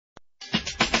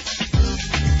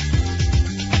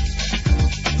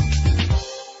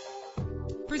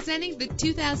Presenting the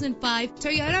 2005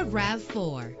 Toyota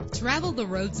RAV4. Travel the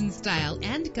roads in style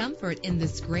and comfort in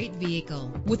this great vehicle.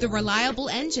 With a reliable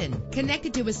engine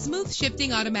connected to a smooth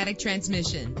shifting automatic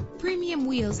transmission. Premium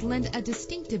wheels lend a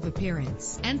distinctive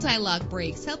appearance. Anti-lock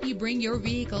brakes help you bring your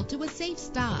vehicle to a safe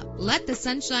stop. Let the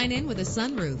sunshine in with a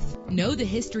sunroof. Know the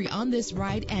history on this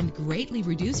ride and greatly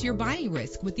reduce your buying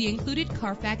risk with the included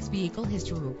Carfax Vehicle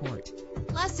History Report.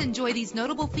 Plus, enjoy these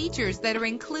notable features that are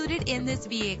included in this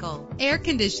vehicle: air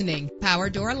conditioning,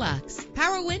 power door locks,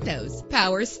 power windows,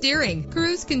 power steering,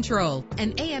 cruise control,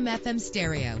 an AM/FM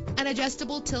stereo, an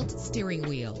adjustable tilt steering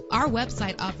wheel. Our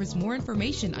website offers more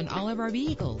information on all of our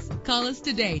vehicles. Call us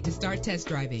today to start test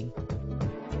driving.